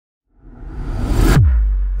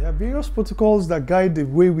various protocols that guide the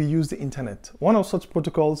way we use the internet. One of such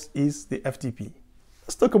protocols is the FTP.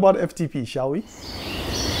 Let's talk about FTP, shall we?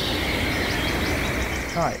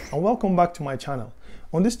 Hi, and welcome back to my channel.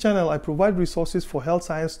 On this channel, I provide resources for health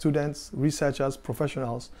science students, researchers,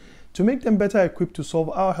 professionals to make them better equipped to solve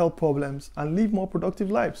our health problems and live more productive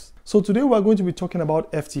lives. So today we're going to be talking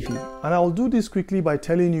about FTP, and I'll do this quickly by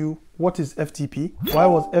telling you what is FTP, why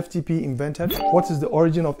was FTP invented, what is the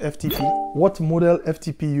origin of FTP, what model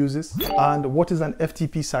FTP uses, and what is an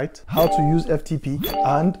FTP site, how to use FTP,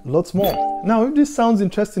 and lots more. Now, if this sounds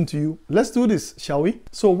interesting to you, let's do this, shall we?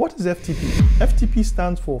 So what is FTP? FTP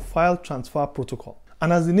stands for File Transfer Protocol.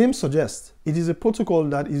 And as the name suggests, it is a protocol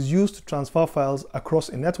that is used to transfer files across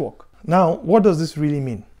a network. Now, what does this really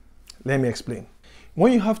mean? Let me explain.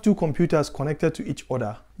 When you have two computers connected to each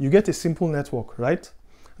other, you get a simple network, right?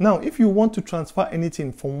 Now, if you want to transfer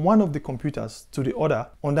anything from one of the computers to the other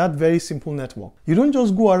on that very simple network, you don't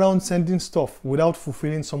just go around sending stuff without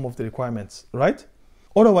fulfilling some of the requirements, right?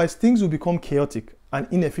 Otherwise, things will become chaotic and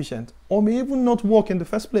inefficient, or may even not work in the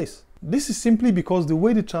first place. This is simply because the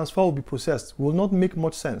way the transfer will be processed will not make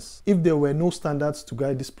much sense if there were no standards to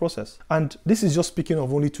guide this process. And this is just speaking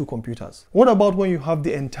of only two computers. What about when you have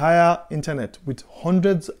the entire internet with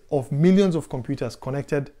hundreds of millions of computers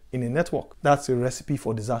connected in a network? That's a recipe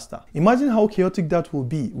for disaster. Imagine how chaotic that will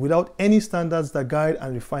be without any standards that guide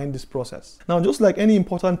and refine this process. Now, just like any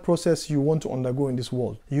important process you want to undergo in this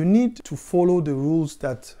world, you need to follow the rules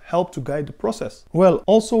that help to guide the process. Well,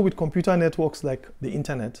 also with computer networks like the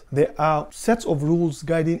internet, there are sets of rules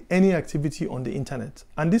guiding any activity on the internet.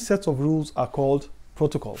 And these sets of rules are called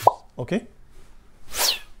protocols, okay?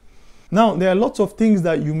 Now, there are lots of things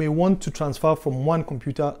that you may want to transfer from one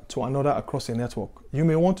computer to another across a network. You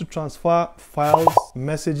may want to transfer files,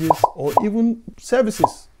 messages, or even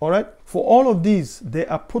services, all right? For all of these, there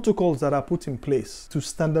are protocols that are put in place to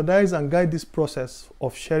standardize and guide this process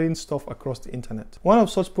of sharing stuff across the internet. One of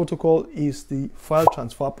such protocol is the File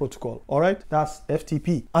Transfer Protocol, all right? That's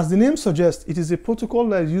FTP. As the name suggests, it is a protocol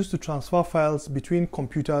that is used to transfer files between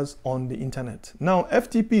computers on the internet. Now,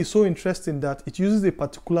 FTP is so interesting that it uses a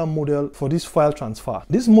particular model for this file transfer.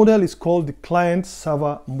 This model is called the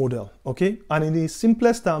client-server model, okay? And in the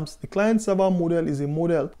simplest terms, the client-server model is a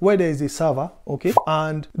model where there is a server, okay?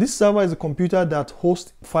 And this server is a computer that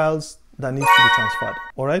hosts files that need to be transferred,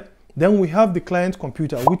 all right? Then we have the client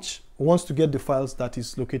computer, which wants to get the files that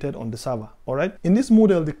is located on the server, all right? In this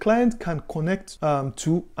model, the client can connect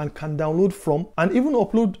to and can download from and even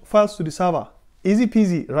upload files to the server. Easy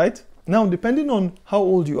peasy, right? Now, depending on how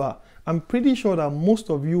old you are, I'm pretty sure that most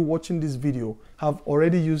of you watching this video have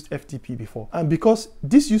already used FTP before. And because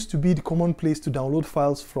this used to be the common place to download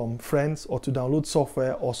files from friends or to download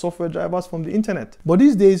software or software drivers from the internet. But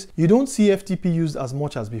these days, you don't see FTP used as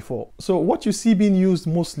much as before. So what you see being used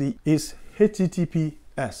mostly is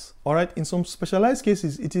HTTPS. All right, in some specialized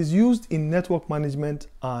cases, it is used in network management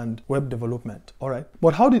and web development. All right,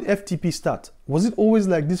 but how did FTP start? Was it always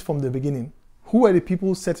like this from the beginning? Who were the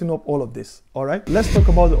people setting up all of this? All right, let's talk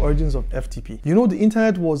about the origins of FTP. You know, the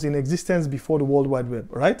internet was in existence before the World Wide Web,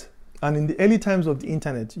 right? And in the early times of the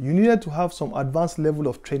internet, you needed to have some advanced level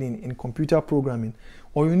of training in computer programming,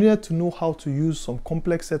 or you needed to know how to use some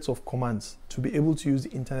complex sets of commands to be able to use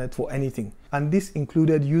the internet for anything. And this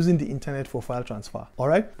included using the internet for file transfer, all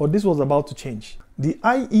right? But this was about to change. The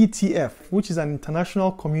IETF, which is an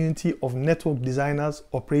international community of network designers,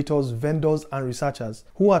 operators, vendors, and researchers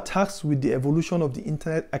who are tasked with the evolution of the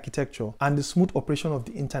internet architecture and the smooth operation of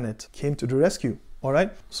the internet, came to the rescue. All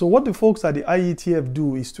right. So what the folks at the IETF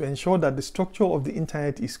do is to ensure that the structure of the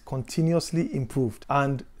internet is continuously improved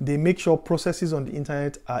and they make sure processes on the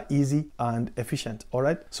internet are easy and efficient. All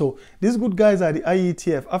right. So these good guys at the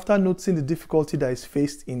IETF, after noticing the difficulty that is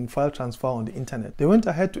faced in file transfer on the internet, they went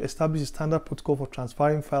ahead to establish a standard protocol for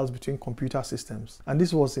transferring files between computer systems. And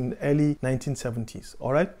this was in the early 1970s.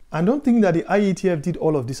 All right. And don't think that the IETF did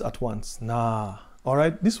all of this at once. Nah. All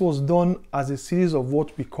right, this was done as a series of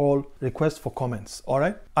what we call requests for comments, all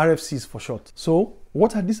right? RFCs for short. So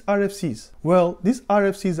what are these RFCs? Well, these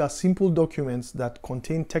RFCs are simple documents that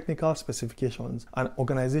contain technical specifications and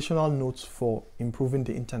organizational notes for improving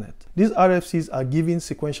the internet. These RFCs are given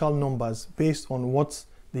sequential numbers based on what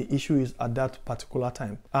the issue is at that particular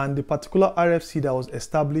time. And the particular RFC that was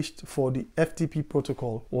established for the FTP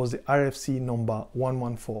protocol was the RFC number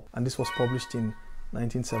 114, and this was published in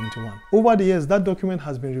 1971. Over the years, that document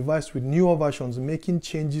has been revised with newer versions making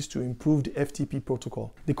changes to improve the FTP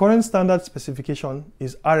protocol. The current standard specification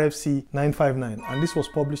is RFC 959 and this was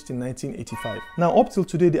published in 1985. Now up till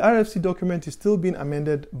today, the RFC document is still being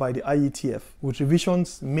amended by the IETF with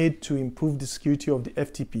revisions made to improve the security of the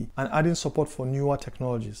FTP and adding support for newer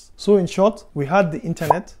technologies. So in short, we had the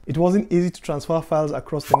internet. It wasn't easy to transfer files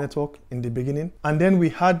across the network in the beginning, and then we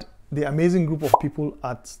had the amazing group of people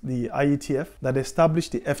at the IETF that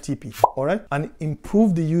established the FTP, all right, and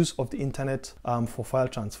improved the use of the internet for file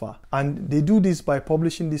transfer. And they do this by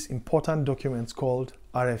publishing these important documents called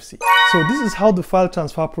RFC. So this is how the file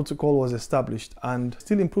transfer protocol was established and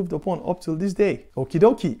still improved upon up till this day. Okie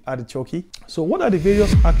dokie, artichoke. So what are the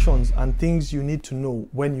various actions and things you need to know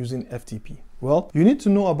when using FTP? Well, you need to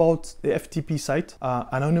know about the FTP site,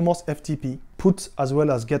 anonymous FTP, put as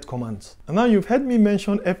well as get commands. And now you've heard me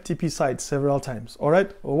mention FTP sites several times, all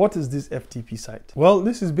right? Well, what is this FTP site? Well,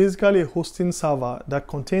 this is basically a hosting server that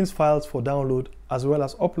contains files for download as well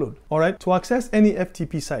as upload, all right? To access any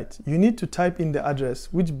FTP site, you need to type in the address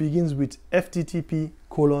which begins with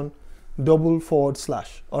http://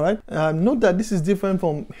 all right? Note that this is different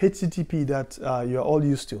from HTTP that you're all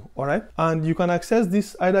used to, all right? And you can access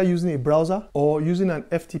this either using a browser or using an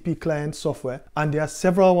FTP client software, and there are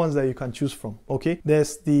several ones that you can choose from, okay?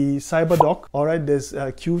 There's the CyberDoc, all right? There's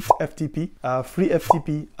Qt FTP, Free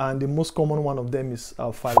FTP, and the most common one of them is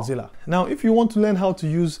FileZilla. Now, if you want to learn how to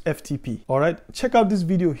use FTP, all right, check out this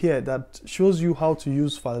video here that shows you how to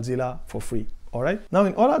use FileZilla for free. All right. Now,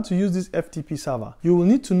 in order to use this FTP server, you will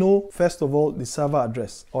need to know, first of all, the server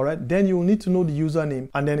address. All right. Then you will need to know the username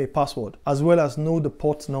and then a password, as well as know the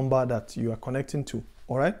port number that you are connecting to.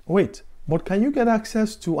 All right. Wait, but can you get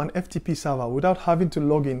access to an FTP server without having to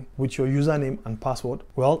log in with your username and password?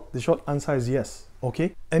 Well, the short answer is yes.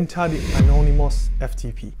 Okay, enter the anonymous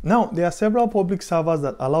FTP. Now, there are several public servers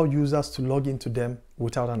that allow users to log into them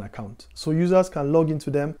without an account. So users can log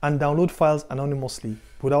into them and download files anonymously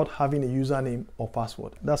without having a username or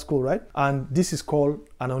password. That's cool, right? And this is called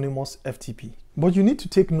anonymous FTP. But you need to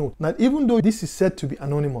take note that even though this is said to be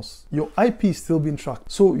anonymous, your IP is still being tracked.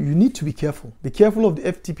 So you need to be careful. Be careful of the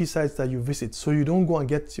FTP sites that you visit so you don't go and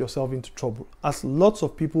get yourself into trouble, as lots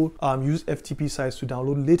of people use FTP sites to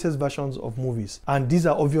download latest versions of movies. And these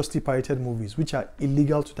are obviously pirated movies, which are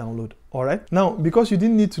illegal to download. All right. Now, because you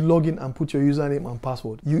didn't need to log in and put your username and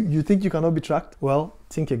password, you think you cannot be tracked? Well,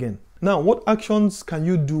 think again. Now, what actions can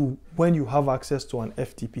you do when you have access to an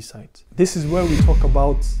FTP site? This is where we talk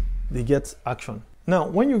about the get action. Now,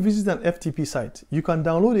 when you visit an FTP site, you can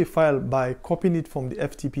download a file by copying it from the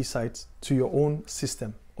FTP site to your own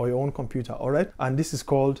system or your own computer, all right? And this is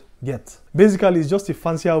called get. Basically, it's just a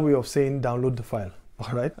fancier way of saying download the file,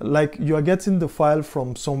 all right? Like you are getting the file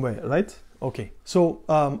from somewhere, right? Okay, so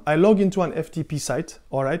I log into an FTP site,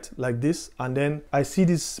 all right, like this, and then I see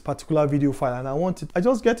this particular video file and I want it. I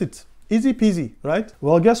just get it. Easy peasy, right?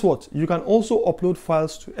 Well, guess what? You can also upload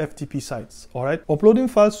files to FTP sites, all right? Uploading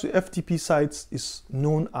files to FTP sites is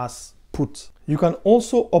known as put. You can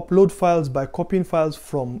also upload files by copying files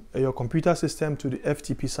from your computer system to the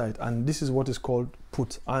FTP site, and this is what is called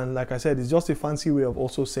put. And like I said, it's just a fancy way of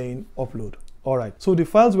also saying upload. All right, so the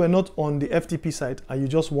files were not on the FTP site and you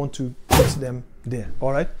just want to put them there.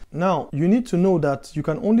 All right, now you need to know that you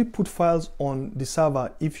can only put files on the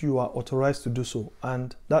server if you are authorized to do so,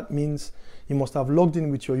 and that means you must have logged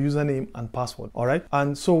in with your username and password. All right,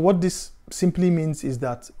 and so what this simply means is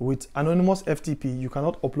that with anonymous FTP, you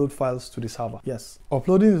cannot upload files to the server. Yes,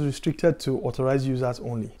 uploading is restricted to authorized users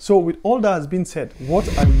only. So with all that has been said, what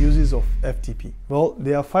are the uses of FTP? Well,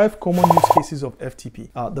 there are 5 common use cases of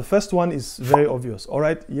FTP. The first one is very obvious. All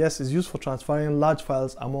right, yes, it's used for transferring large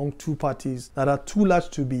files among 2 parties that are too large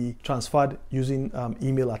to be transferred using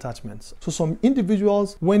email attachments. So some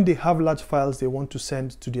individuals, when they have large files they want to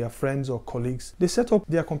send to their friends or colleagues, they set up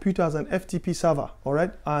their computer as an FTP server, all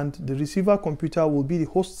right, and the receiver computer will be the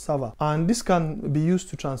host server, and this can be used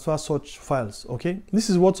to transfer such files. Okay,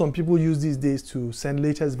 this is what some people use these days to send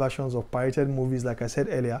latest versions of pirated movies, like I said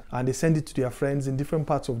earlier, and they send it to their friends in different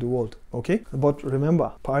parts of the world. Okay, but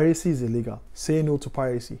remember, piracy is illegal. Say no to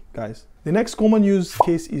piracy, guys. The next common use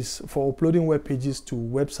case is for uploading web pages to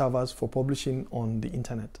web servers for publishing on the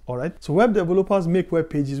internet. All right. So web developers make web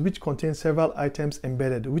pages which contain several items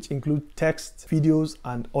embedded, which include text, videos,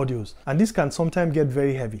 and audios. And this can sometimes get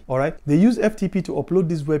very heavy. All right. They use FTP to upload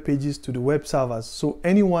these web pages to the web servers, so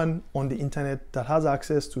anyone on the internet that has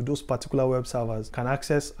access to those particular web servers can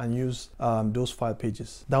access and use those file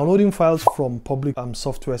pages. Downloading files from public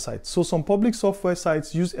software sites. So some public software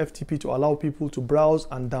sites use FTP to allow people to browse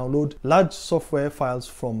and download large software files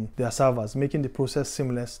from their servers, making the process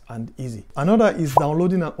seamless and easy. Another is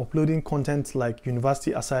downloading and uploading content like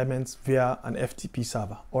university assignments via an FTP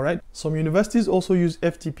server. All right. Some universities also use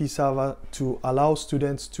FTP server to allow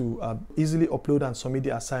students to easily upload and submit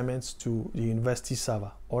the assignments to the university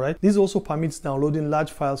server. All right. This also permits downloading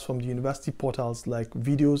large files from the university portals like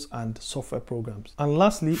videos and software programs. And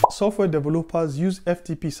lastly, software developers use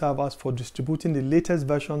FTP servers for distributing the latest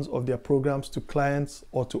versions of their programs to clients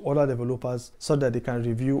or to other developers so that they can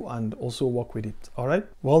review and also work with it. All right.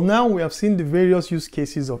 Well, now we have seen the various use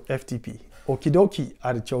cases of FTP. Okie dokie,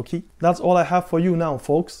 artichoke. That's all I have for you now,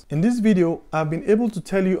 folks. In this video, I've been able to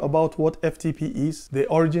tell you about what FTP is, the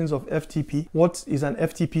origins of FTP, what is an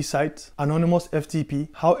FTP site, anonymous FTP,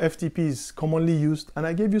 how FTP is commonly used, and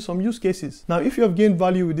I gave you some use cases. Now, if you have gained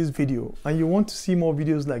value with this video and you want to see more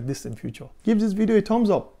videos like this in future, give this video a thumbs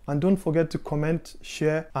up. And don't forget to comment,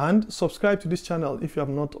 share, and subscribe to this channel if you have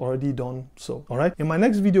not already done so. All right. In my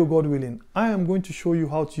next video, God willing, I am going to show you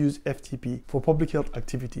how to use FTP for public health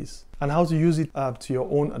activities and how to use it to your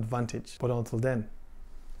own advantage. But until then,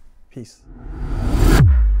 peace.